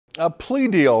A plea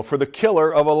deal for the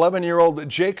killer of 11-year-old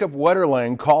Jacob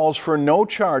Wetterling calls for no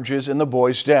charges in the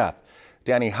boy's death.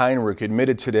 Danny Heinrich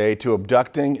admitted today to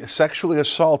abducting, sexually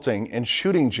assaulting, and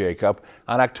shooting Jacob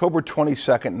on October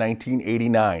 22,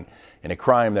 1989, in a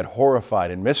crime that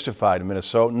horrified and mystified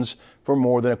Minnesotans for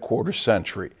more than a quarter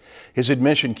century. His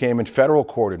admission came in federal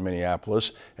court in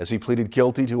Minneapolis as he pleaded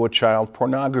guilty to a child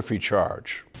pornography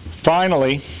charge.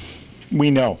 Finally, we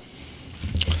know.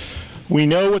 We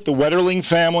know what the Wetterling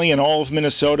family and all of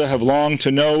Minnesota have longed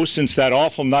to know since that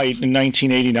awful night in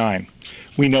 1989.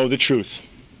 We know the truth.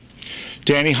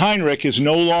 Danny Heinrich is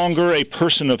no longer a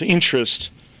person of interest.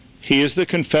 He is the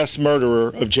confessed murderer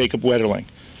of Jacob Wetterling.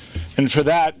 And for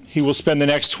that, he will spend the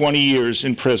next 20 years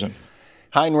in prison.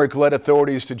 Heinrich led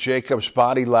authorities to Jacob's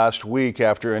body last week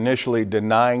after initially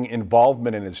denying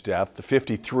involvement in his death. The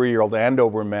 53-year-old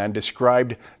Andover man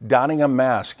described donning a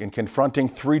mask and confronting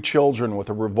 3 children with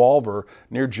a revolver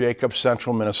near Jacob's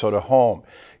central Minnesota home.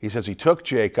 He says he took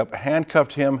Jacob,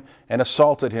 handcuffed him, and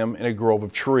assaulted him in a grove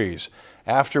of trees.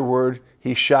 Afterward,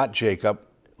 he shot Jacob,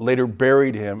 later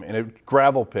buried him in a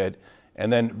gravel pit,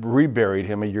 and then reburied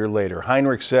him a year later.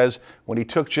 Heinrich says when he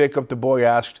took Jacob, the boy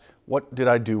asked, "What did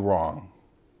I do wrong?"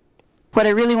 What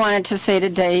I really wanted to say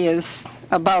today is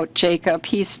about Jacob.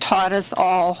 He's taught us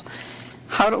all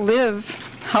how to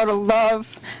live, how to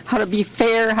love, how to be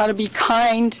fair, how to be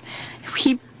kind.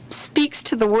 He speaks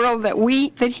to the world that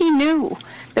he knew,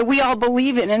 that we all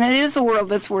believe in, and it is a world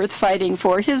that's worth fighting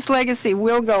for. His legacy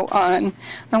will go on.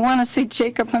 I want to say,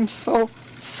 Jacob, I'm so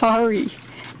sorry.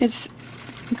 It's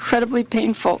incredibly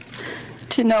painful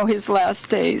to know his last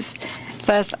days,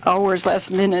 last hours,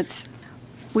 last minutes.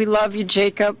 We love you,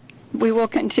 Jacob. We will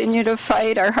continue to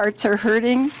fight. Our hearts are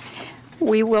hurting.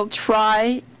 We will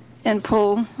try and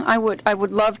pull. I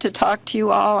would love to talk to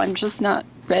you all. I'm just not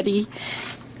ready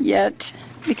yet,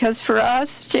 because for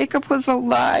us, Jacob was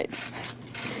alive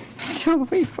until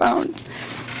we found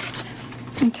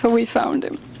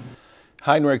him.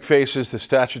 Heinrich faces the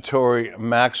statutory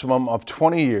maximum of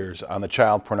 20 years on the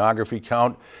child pornography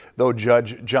count, though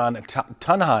Judge John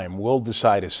Tunheim will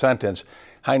decide his sentence.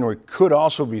 Heinrich could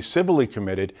also be civilly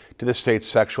committed to the state's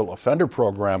sexual offender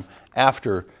program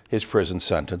after his prison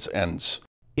sentence ends.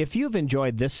 If you've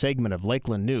enjoyed this segment of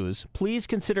Lakeland News, please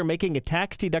consider making a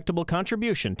tax-deductible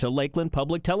contribution to Lakeland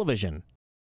Public Television.